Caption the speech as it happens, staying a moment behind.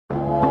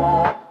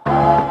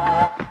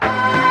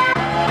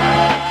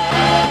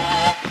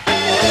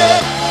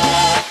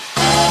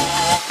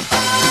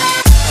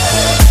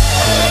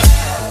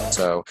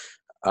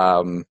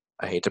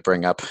I hate to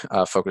bring up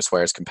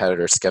Focuswire's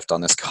competitor Skift on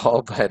this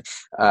call, but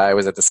I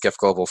was at the Skift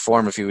Global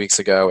Forum a few weeks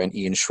ago, and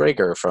Ian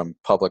Schrager from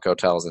Public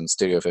Hotels and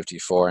Studio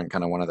 54, and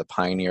kind of one of the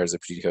pioneers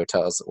of boutique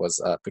hotels,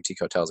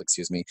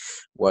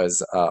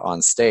 was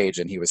on stage,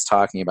 and he was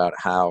talking about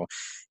how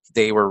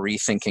they were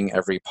rethinking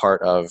every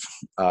part of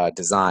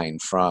design,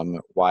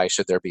 from why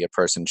should there be a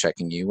person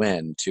checking you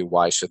in to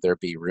why should there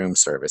be room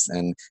service,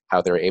 and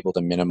how they're able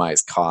to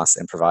minimize costs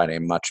and provide a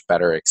much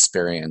better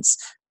experience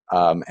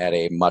at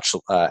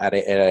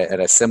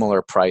a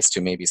similar price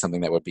to maybe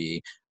something that would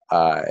be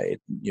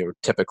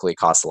typically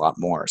cost a lot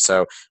more.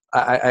 So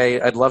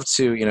I'd love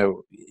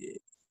to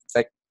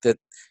that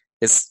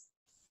this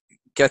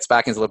gets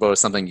back into a little bit of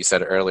something you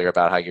said earlier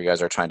about how you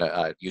guys are trying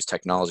to use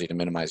technology to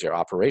minimize your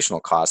operational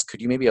costs.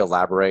 Could you maybe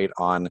elaborate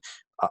on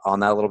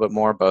that a little bit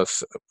more,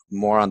 both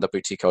more on the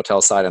boutique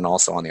hotel side and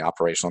also on the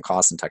operational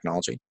costs and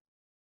technology?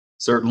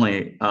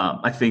 Certainly.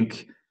 I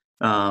think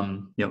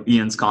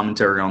Ian's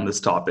commentary on this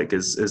topic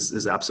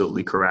is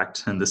absolutely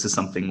correct, and this is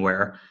something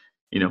where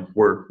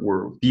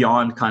we're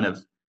beyond kind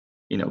of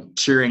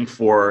cheering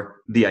for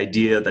the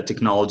idea that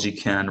technology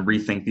can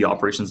rethink the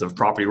operations of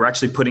property. We're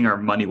actually putting our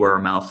money where our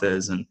mouth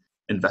is and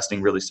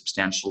investing really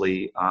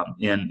substantially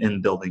in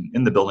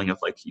the building of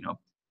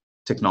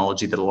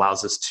technology that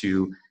allows us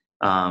to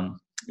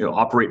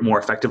operate more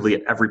effectively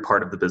at every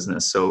part of the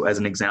business. So as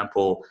an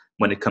example,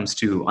 when it comes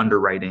to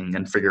underwriting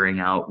and figuring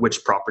out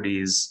which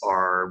properties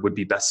would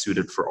be best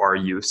suited for our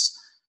use,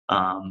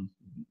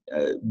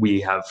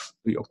 we have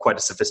quite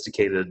a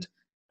sophisticated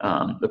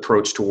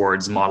approach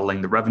towards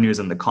modeling the revenues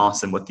and the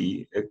costs and what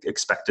the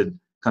expected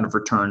kind of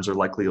returns are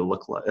likely to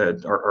look like,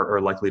 are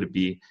likely to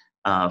be,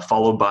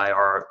 followed by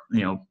our,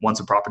 once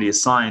a property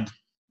is signed,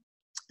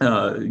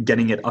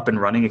 getting it up and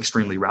running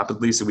extremely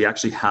rapidly. So we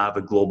actually have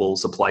a global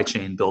supply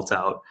chain built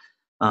out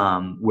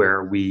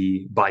where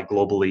we buy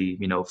globally,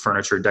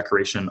 furniture,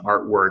 decoration,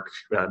 artwork,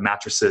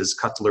 mattresses,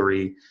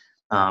 cutlery.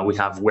 We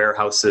have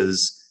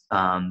warehouses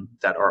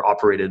that are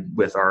operated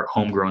with our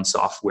homegrown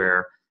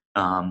software,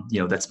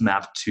 that's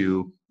mapped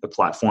to the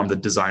platform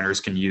that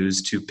designers can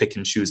use to pick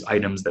and choose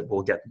items that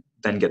will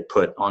then get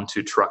put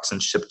onto trucks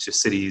and shipped to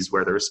cities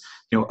where there's,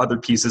 other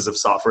pieces of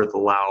software that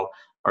allow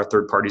our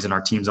third parties and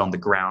our teams on the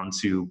ground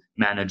to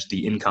manage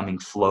the incoming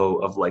flow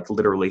of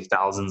literally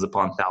thousands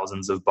upon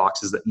thousands of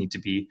boxes that need to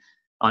be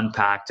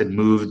unpacked and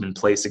moved and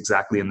placed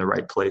exactly in the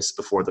right place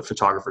before the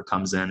photographer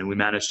comes in. And we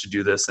managed to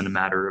do this in a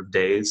matter of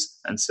days.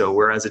 And so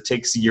whereas it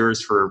takes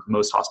years for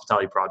most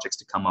hospitality projects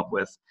to come up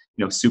with,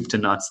 soup to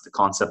nuts, the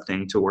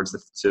concepting towards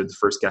the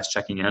first guest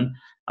checking in,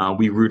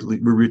 we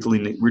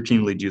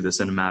routinely do this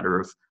in a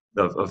matter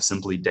of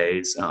simply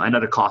days, and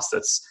at a cost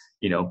that's,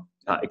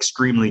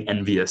 extremely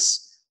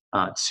envious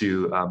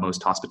to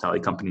most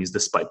hospitality companies,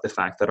 despite the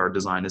fact that our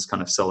design is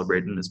kind of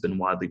celebrated and has been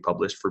widely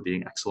published for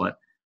being excellent.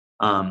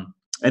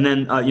 And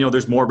then,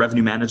 there's more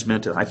revenue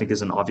management, I think,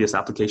 is an obvious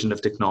application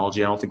of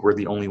technology. I don't think we're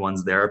the only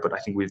ones there, but I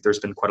think there's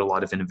been quite a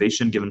lot of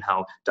innovation given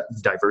how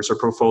diverse our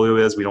portfolio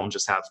is. We don't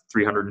just have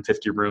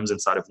 350 rooms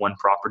inside of one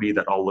property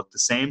that all look the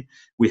same.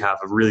 We have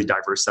a really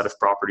diverse set of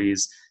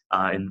properties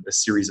in a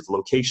series of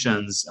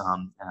locations,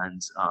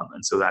 and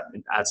so that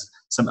adds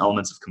some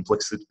elements of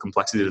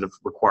complexity that have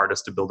required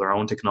us to build our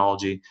own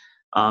technology.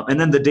 And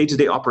then the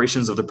day-to-day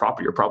operations of the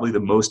property are probably the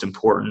most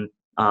important.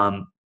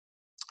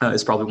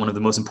 Is probably one of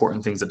the most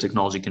important things that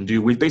technology can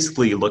do. We've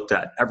basically looked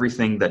at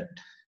everything that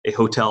a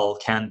hotel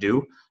can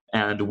do,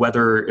 and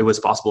whether it was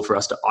possible for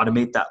us to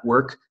automate that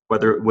work,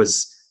 whether it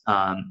was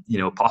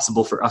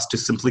possible for us to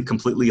simply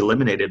completely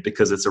eliminate it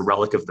because it's a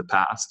relic of the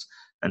past.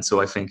 And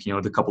so I think,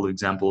 the couple of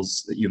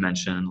examples that you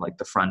mentioned, like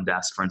the front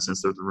desk, for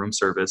instance, or the room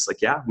service,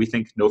 we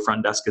think no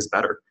front desk is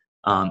better,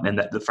 and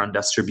that the front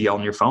desk should be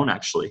on your phone,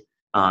 actually.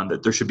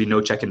 That there should be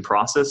no check-in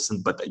process,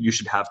 but that you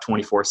should have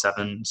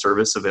 24/7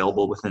 service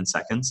available within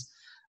seconds.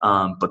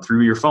 But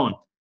through your phone.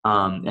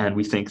 And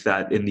we think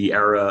that in the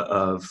era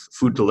of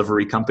food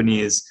delivery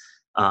companies,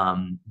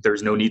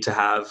 there's no need to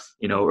have,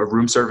 a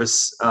room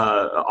service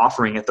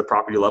offering at the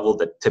property level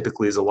that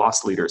typically is a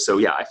loss leader. So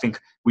yeah, I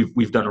think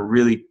we've done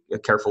a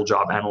careful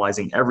job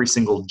analyzing every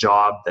single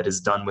job that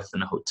is done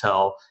within a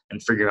hotel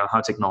and figuring out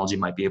how technology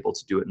might be able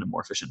to do it in a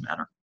more efficient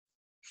manner.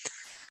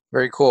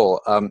 Very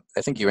cool.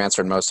 I think you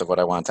answered most of what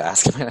I wanted to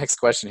ask in my next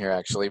question here,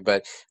 actually,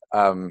 but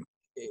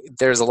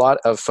there's a lot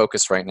of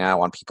focus right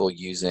now on people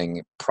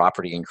using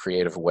property in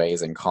creative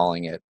ways and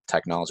calling it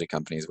technology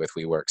companies with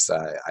WeWork's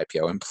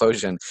IPO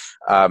implosion.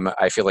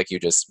 I feel like you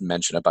just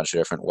mentioned a bunch of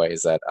different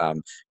ways that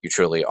you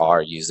truly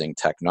are using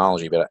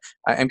technology, but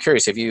I'm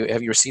curious, have you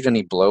received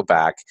any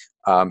blowback,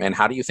 and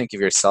how do you think of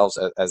yourselves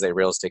as a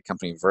real estate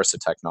company versus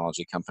a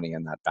technology company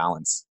in that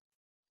balance?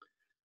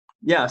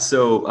 Yeah,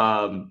 so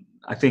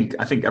I think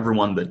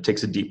everyone that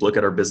takes a deep look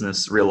at our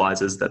business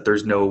realizes that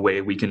there's no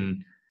way we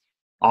can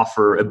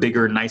offer a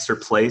bigger, nicer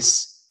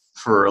place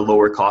for a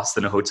lower cost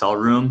than a hotel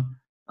room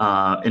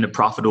in a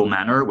profitable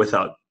manner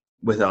without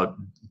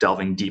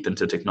delving deep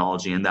into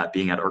technology and that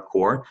being at our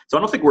core. So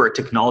I don't think we're a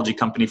technology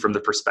company from the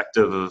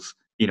perspective of,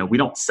 we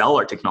don't sell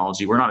our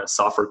technology. We're not a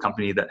software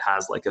company that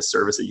has like a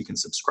service that you can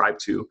subscribe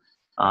to.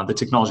 The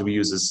technology we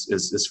use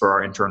is for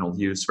our internal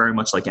use, very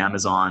much like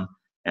Amazon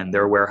and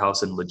their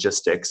warehouse and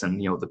logistics, and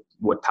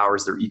what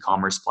powers their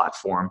e-commerce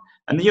platform.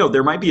 And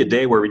there might be a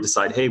day where we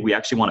decide, hey, we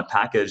actually want to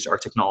package our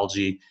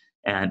technology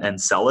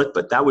and sell it,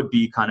 but that would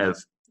be kind of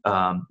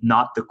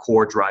not the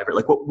core driver.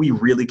 Like, what we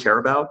really care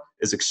about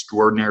is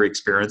extraordinary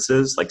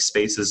experiences, like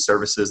spaces,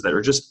 services that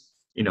are just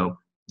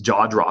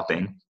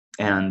jaw-dropping,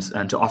 and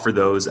to offer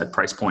those at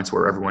price points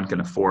where everyone can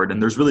afford.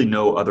 And there's really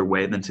no other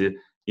way than to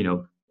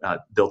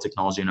build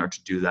technology in order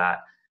to do that.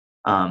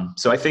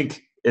 So I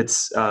think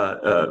it's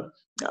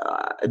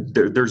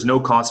there's no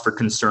cause for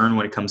concern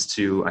when it comes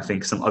to, I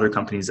think, some other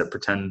companies that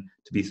pretend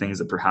to be things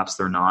that perhaps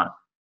they're not.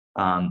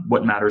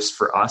 What matters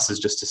for us is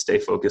just to stay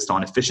focused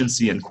on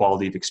efficiency and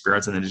quality of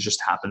experience, and then it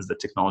just happens that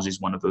technology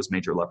is one of those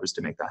major levers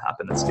to make that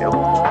happen at scale.